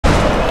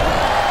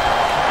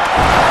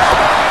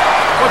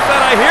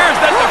I hear is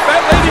that the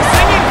fat lady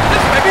singing.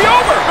 This may be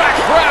over. Back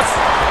press.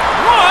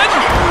 One.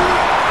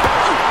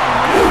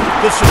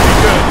 This should be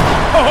good.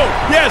 Oh,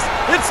 yes,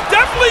 it's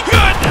definitely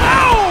good.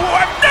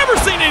 Ow! I've never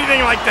seen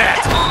anything like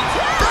that.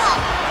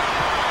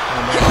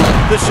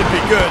 This should be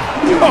good.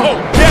 Oh,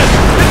 yes,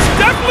 it's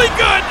definitely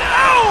good.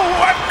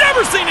 Ow! I've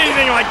never seen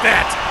anything like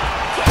that.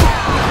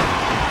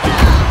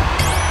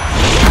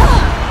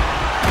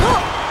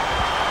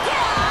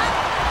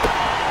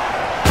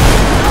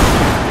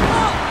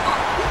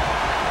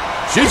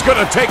 She's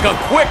gonna take a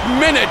quick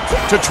minute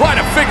to try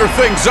to figure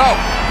things out.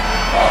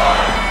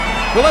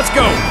 Well, let's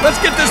go.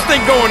 Let's get this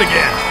thing going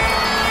again.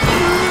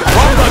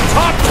 From the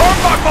top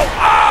turnbuckle,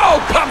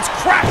 oh, comes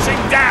crashing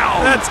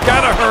down. That's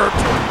gotta hurt.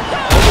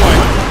 Oh boy,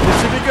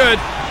 this should be good.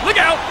 Look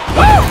out!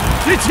 Woo!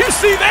 Did you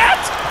see that?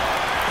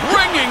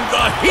 Bringing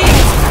the heat,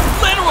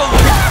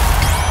 literally.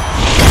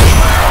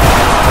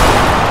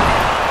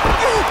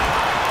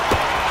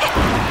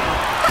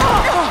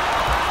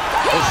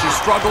 Oh, she's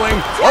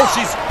struggling. Oh,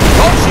 she's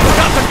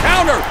got the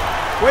counter.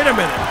 Wait a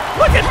minute.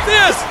 Look at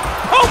this.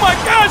 Oh my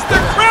gosh, the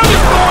crowd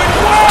is going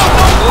wild.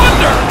 No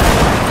wonder.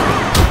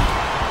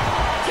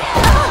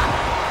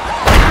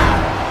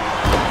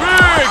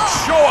 Big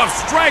show of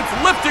strength,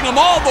 lifting them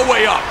all the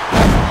way up.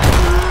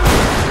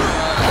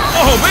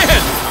 Oh man,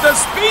 the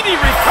speedy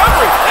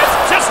recovery.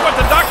 That's just what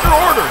the doctor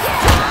ordered.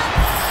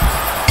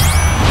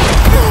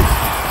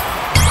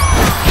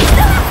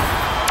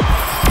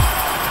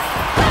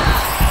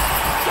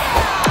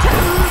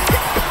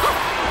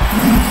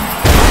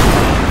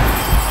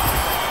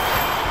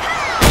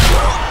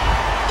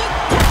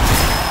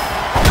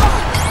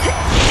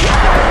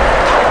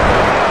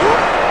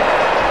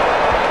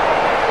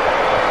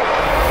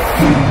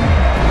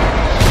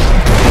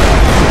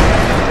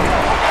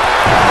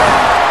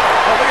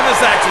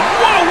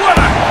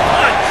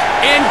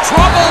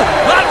 Trouble,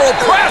 lateral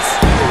press,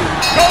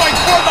 going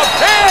for the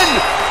pin,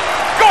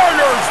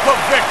 garners the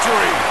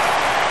victory.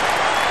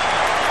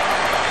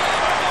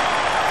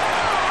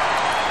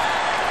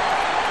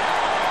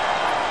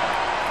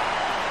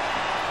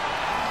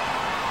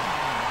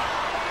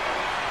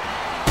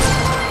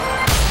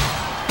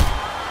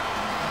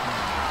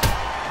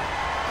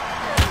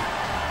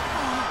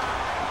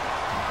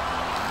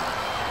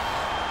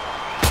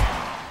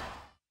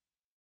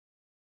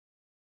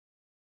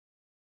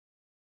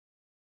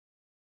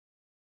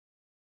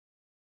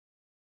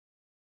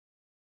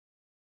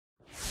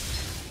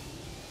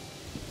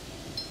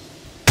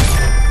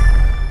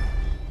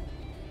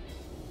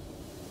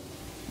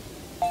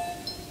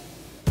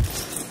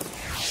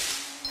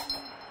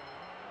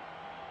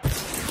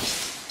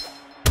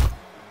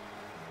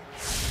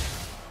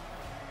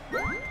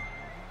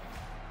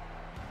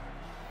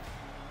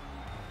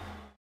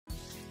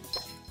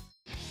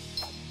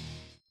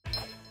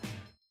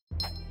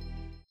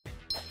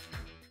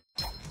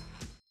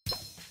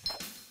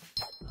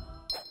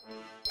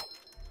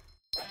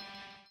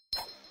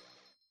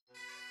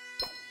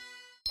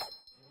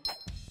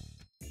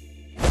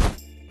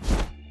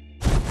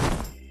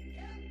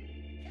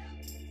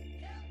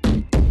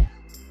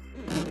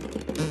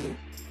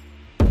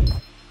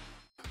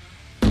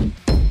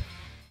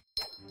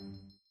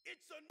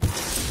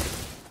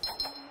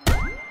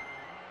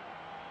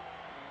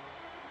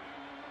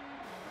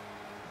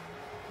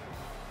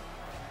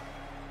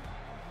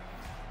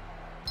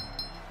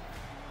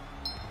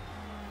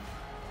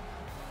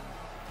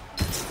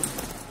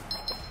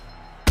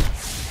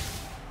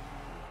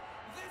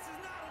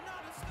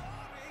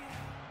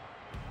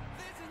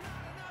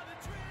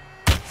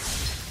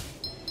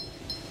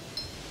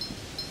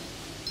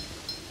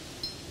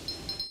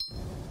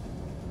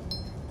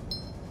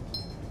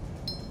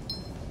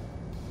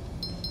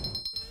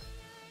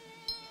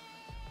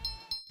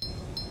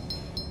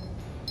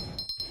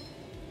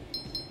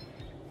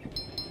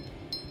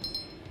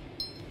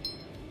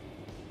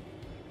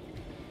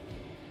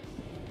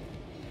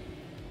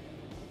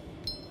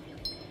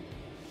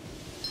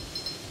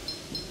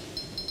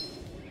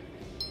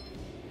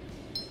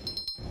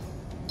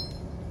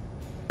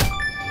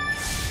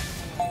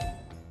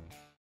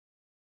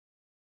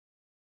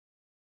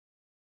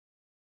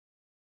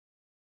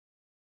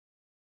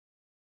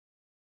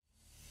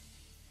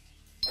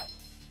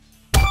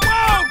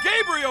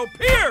 Gabriel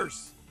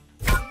Pierce!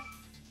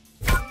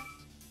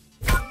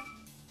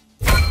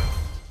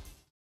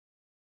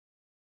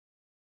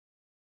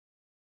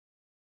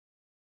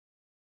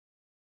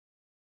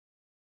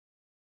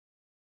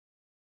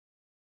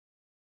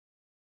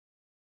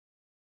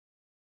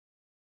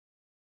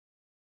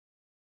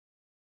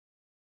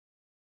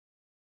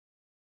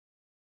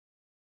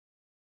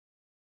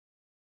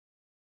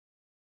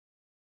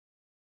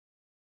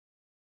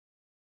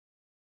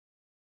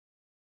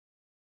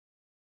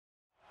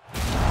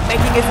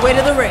 Making his way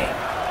to the ring.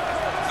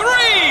 3,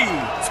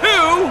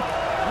 2,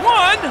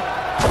 1.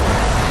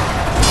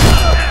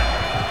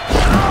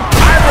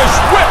 Irish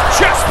whip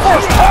chest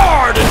first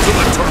hard into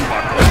the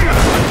turnbuckle.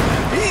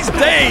 He's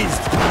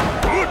dazed.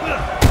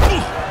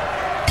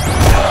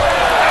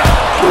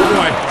 Oh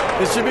boy,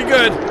 this should be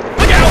good.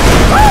 Look out!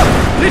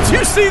 Did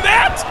you see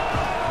that?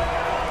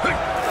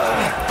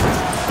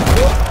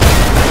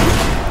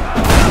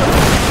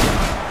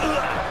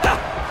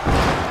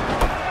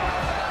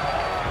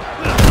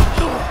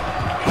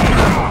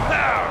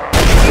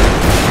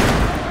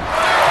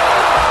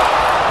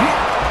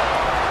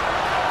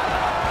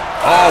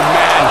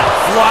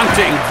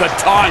 the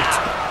taunt.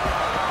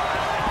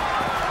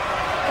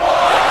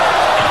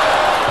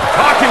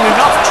 Talking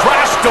enough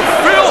trash to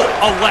fill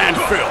a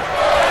landfill.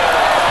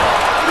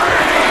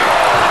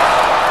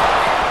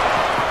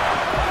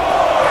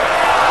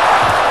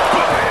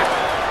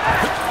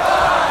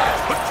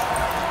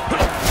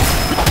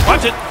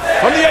 Watch it.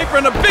 From the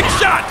apron, a big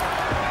shot.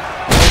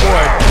 Oh,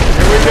 boy.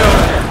 Here we go.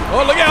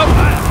 Oh, look out.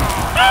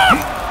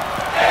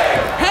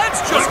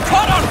 Head's just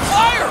caught on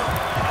fire.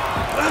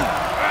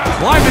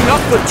 Climbing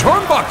up the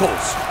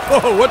turnbuckles.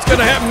 Oh, what's going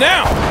to happen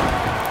now?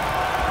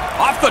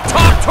 Off the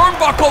top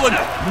turnbuckle and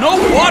no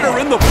water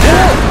in the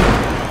pool.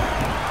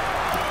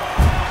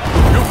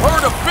 You've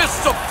heard of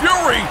fists of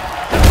fury.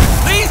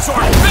 These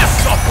are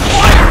fists of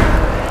fire.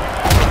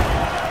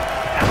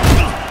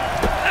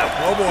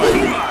 Oh, boy.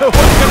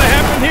 What's going to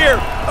happen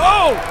here?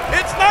 Oh,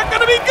 it's not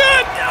going to be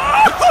good.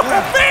 Oh,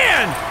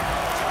 man.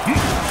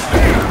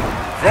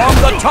 From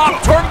the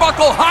top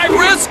turnbuckle, high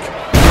risk,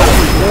 no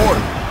reward.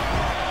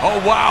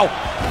 Oh, wow.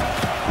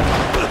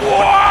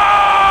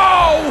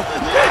 Wow!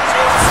 Did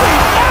you see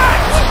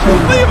that?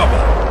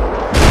 Unbelievable.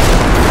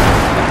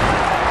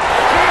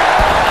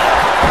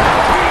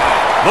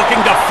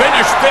 Looking to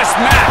finish this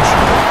match.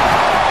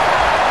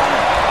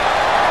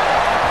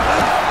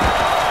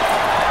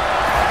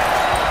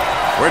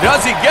 Where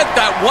does he get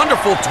that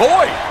wonderful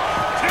toy?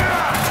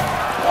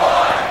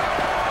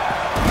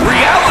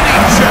 Reality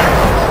check.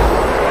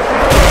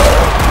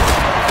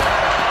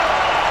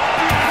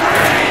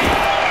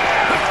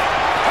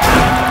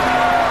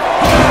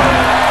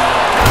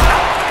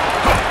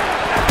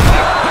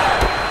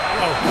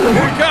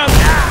 Here it comes.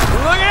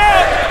 Look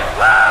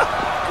out.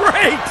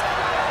 Great.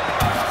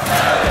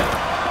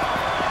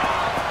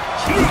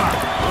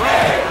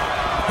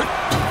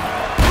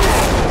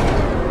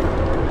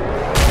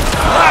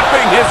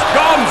 Slapping his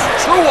gums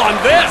true on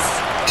this.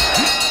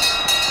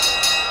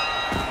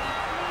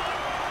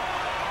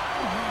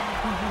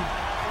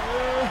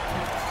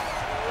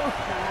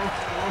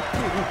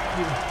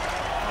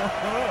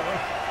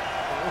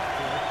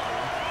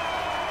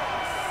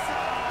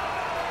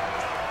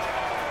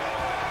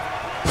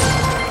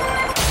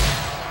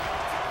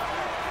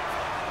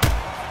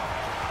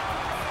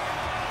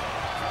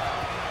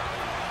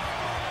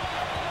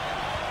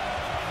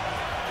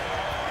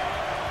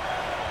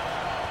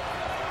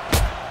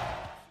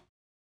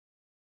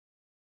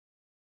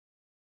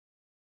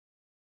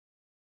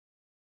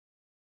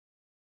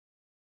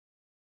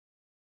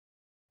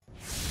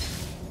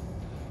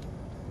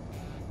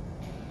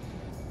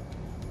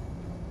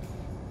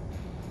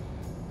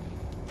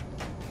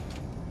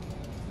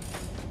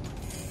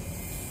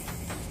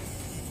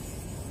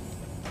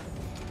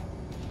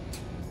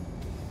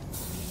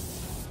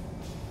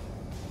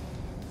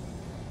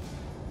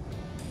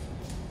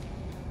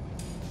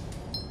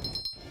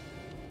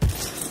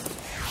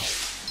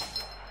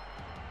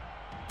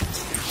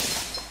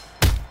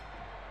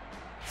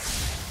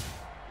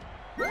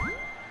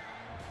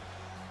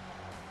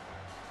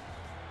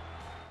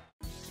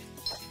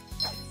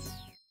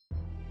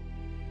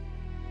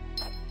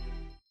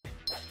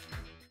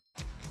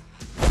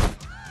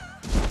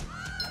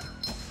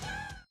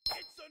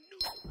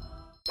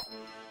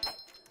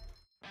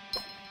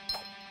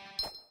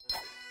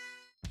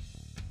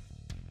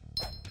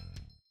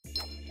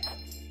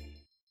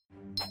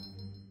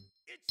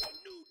 It's a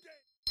new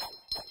day.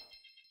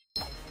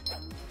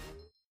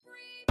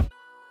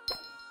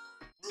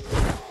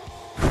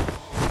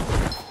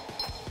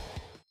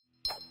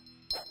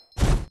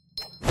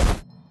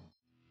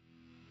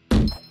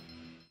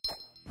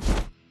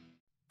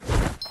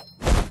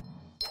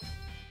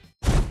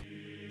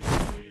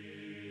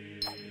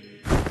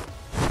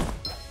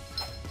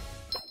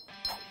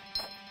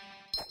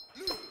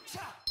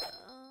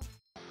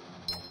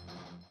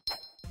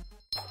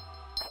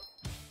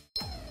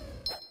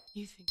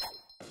 You think?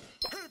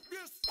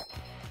 FABULOUN.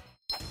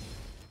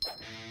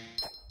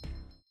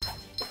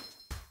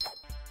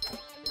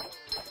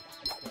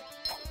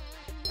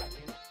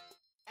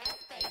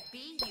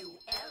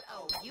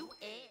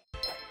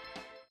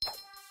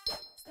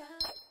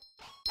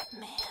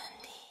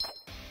 Mandy.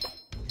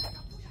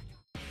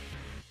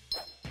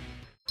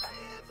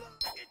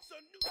 It's a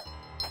new.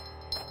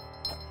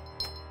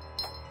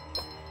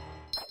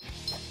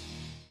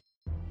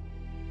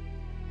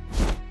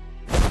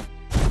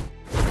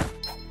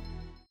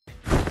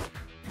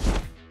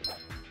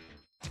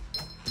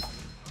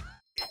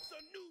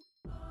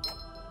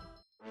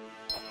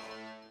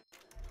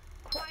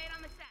 Quiet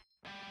on the set.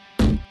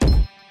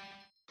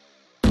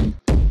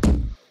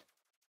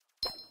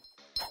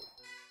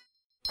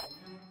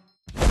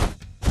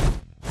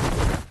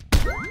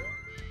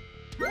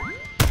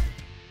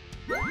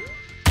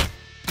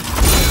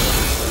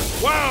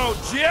 Wow,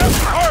 Jeff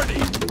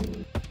Hardy.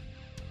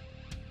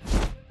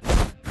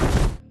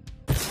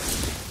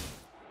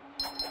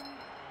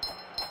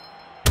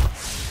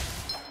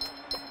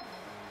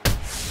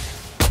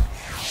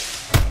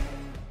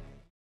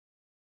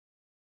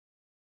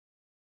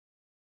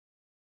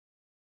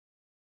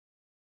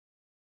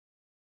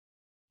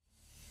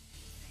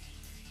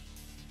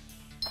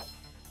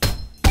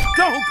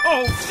 Stone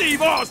Cold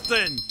Steve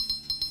Austin!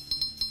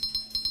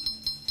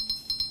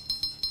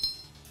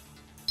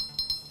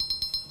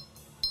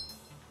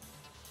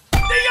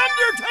 The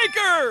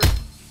Undertaker!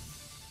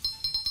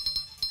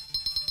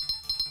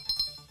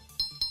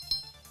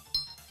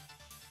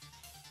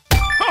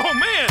 Oh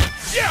man,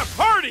 Jeff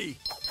Hardy!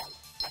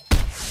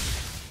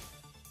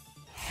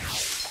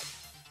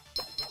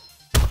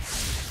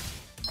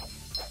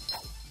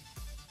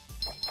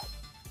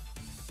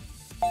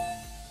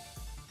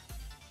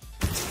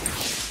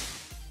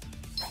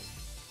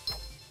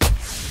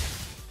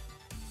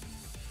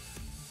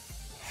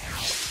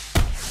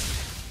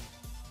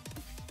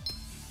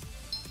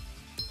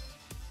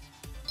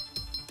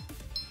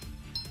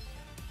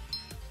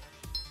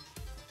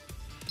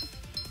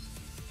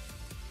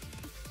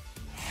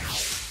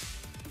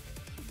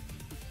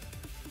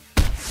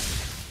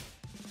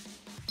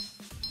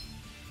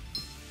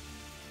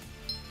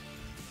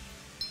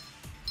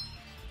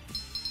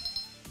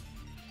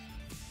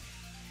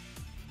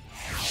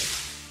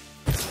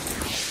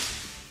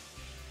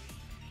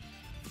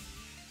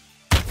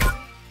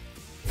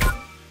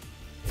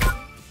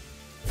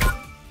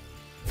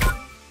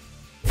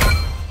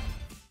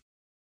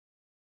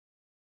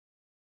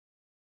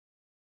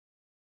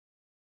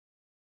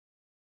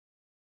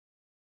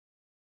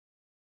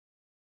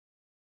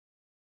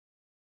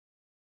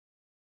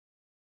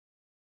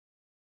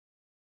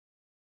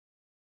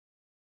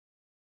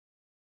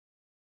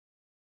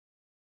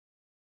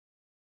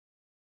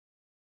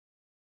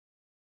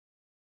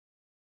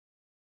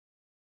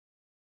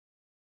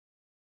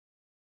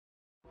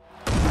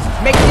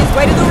 Making his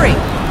way to the ring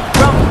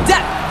from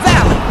Death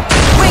Valley,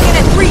 weighing in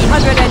at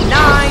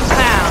 309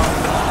 pounds,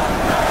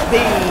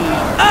 The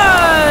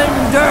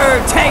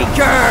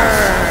Undertaker!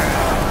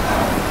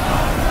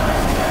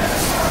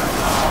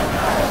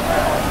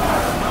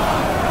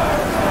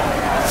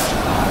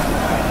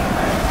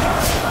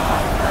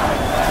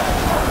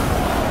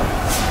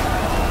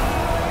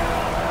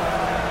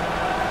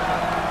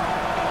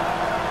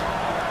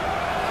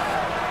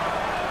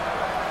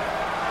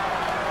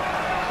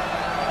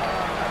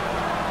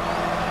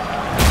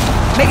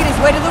 Making his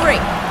way to the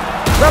ring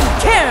from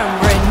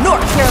Cameron,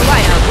 North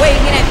Carolina,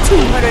 weighing in at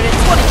 225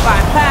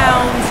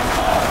 pounds,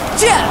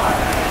 Jeff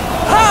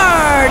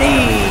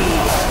Hardy!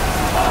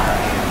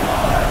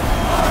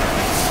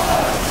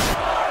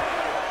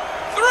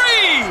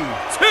 3,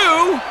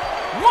 2,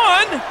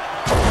 1.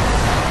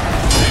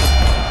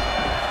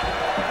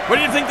 What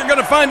do you think they're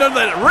gonna find under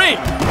that ring?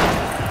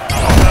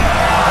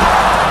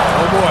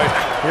 Oh boy,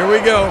 here we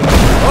go.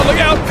 Oh, look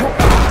out!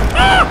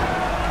 Ah!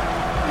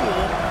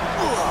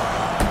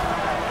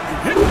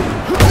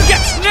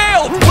 Gets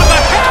nailed with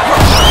a hammer!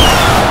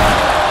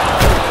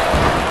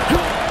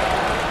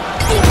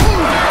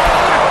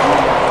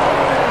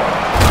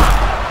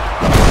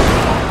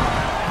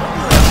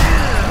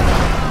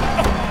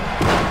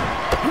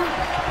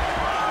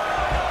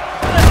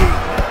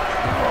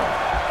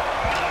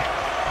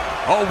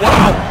 Oh,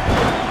 wow!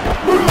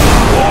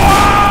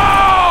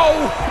 Wow!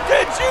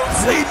 Did you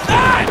see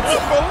that?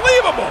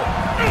 Unbelievable!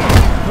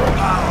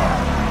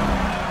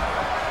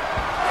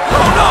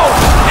 Oh no!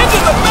 Into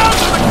the mouth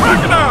of the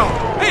crocodile!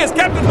 Hey, is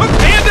Captain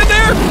Hook's hand in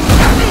there?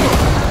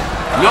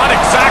 Not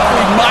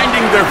exactly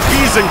minding their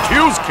P's and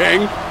Q's,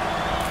 King.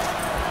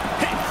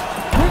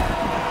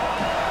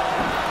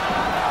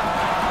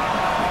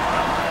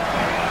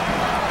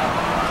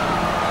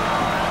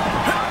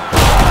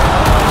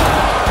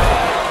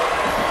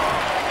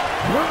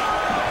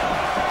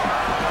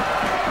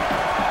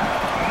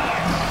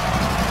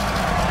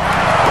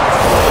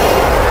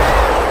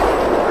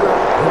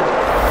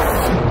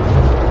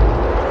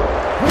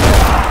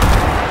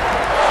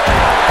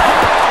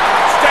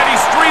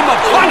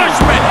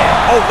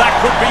 Oh, that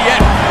could be it.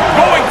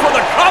 Going for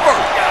the cover.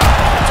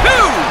 2.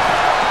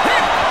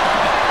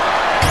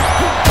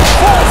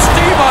 Full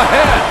steam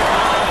ahead.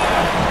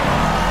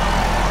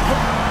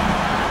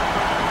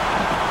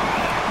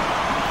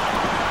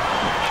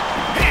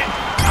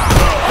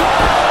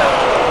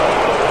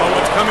 Oh,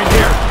 what's coming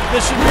here?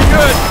 This should be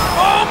good.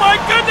 Oh my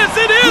goodness,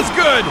 it is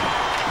good!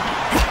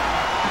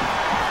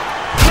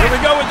 Here we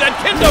go with that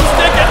kendo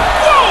stick and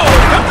whoa!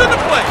 It comes into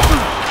play.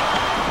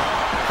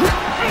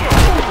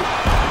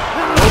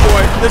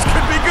 This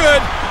could be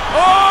good.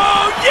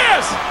 Oh,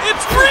 yes!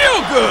 It's real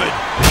good!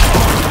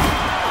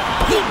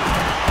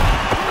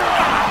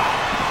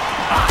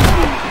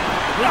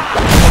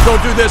 Oh, don't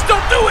do this.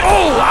 Don't do it!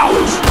 Oh,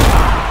 ouch!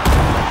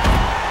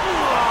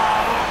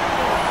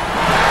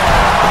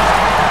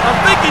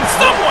 I'm thinking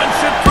someone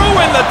should throw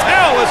in the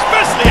towel,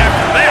 especially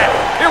after that.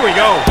 Here we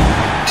go.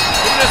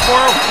 Look at this,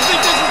 Morrow. You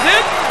think this is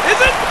it? Is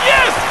it?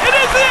 Yes! It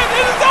is it!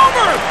 It is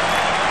over!